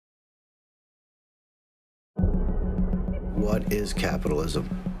What is capitalism?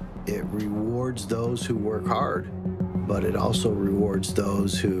 It rewards those who work hard, but it also rewards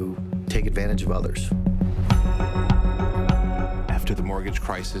those who take advantage of others. After the mortgage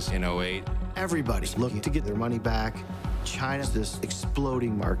crisis in '08, Everybody's looking to get their money back. China's this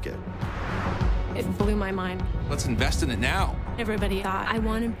exploding market. It blew my mind. let's invest in it now. Everybody thought, I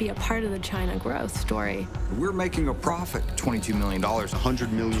want to be a part of the China growth story. We're making a profit. $22 million,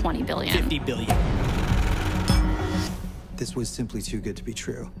 $100 million, 20 billion. 50 billion. This was simply too good to be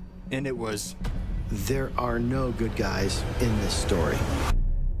true. and it was. There are no good guys in this story,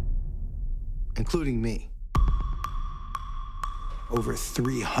 including me. Over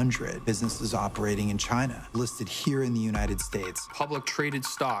 300 businesses operating in China, listed here in the United States. Public traded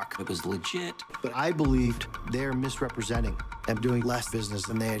stock. It was legit. But I believed they're misrepresenting and doing less business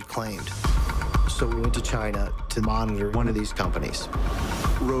than they had claimed. So we went to China to monitor one of these companies.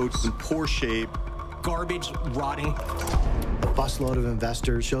 Roads in poor shape. Garbage, rotting. A busload of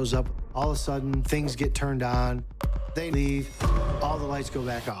investors shows up. All of a sudden, things get turned on. They leave. All the lights go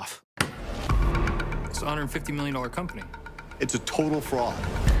back off. It's a $150 million company. It's a total fraud.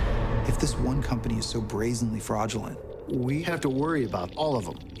 If this one company is so brazenly fraudulent, We have to worry about all of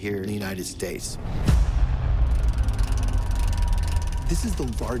them here in the United States. this is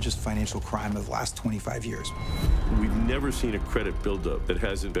the largest financial crime of the last 25 years. We've never seen a credit buildup that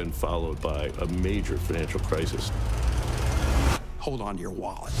hasn't been followed by a major financial crisis. Hold on to your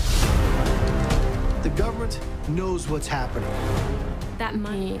wallet. The government knows what's happening. That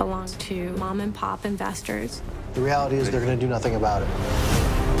money belongs to mom and pop investors. The reality is they're going to do nothing about it.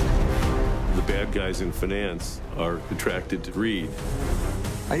 The bad guys in finance are attracted to greed.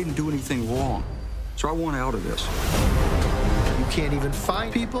 I didn't do anything wrong, so I want out of this. You can't even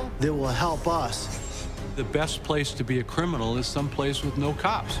find people that will help us. The best place to be a criminal is someplace with no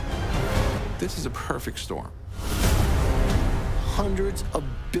cops. This is a perfect storm. Hundreds of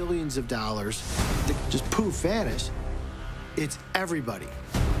billions of dollars that just poof, vanish. It's everybody.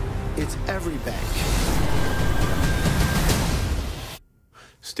 It's every bank.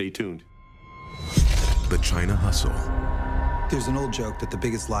 Stay tuned. The China Hustle. There's an old joke that the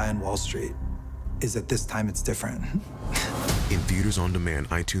biggest lie on Wall Street is that this time it's different. In theaters on demand,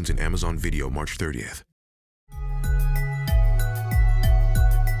 iTunes, and Amazon Video, March 30th.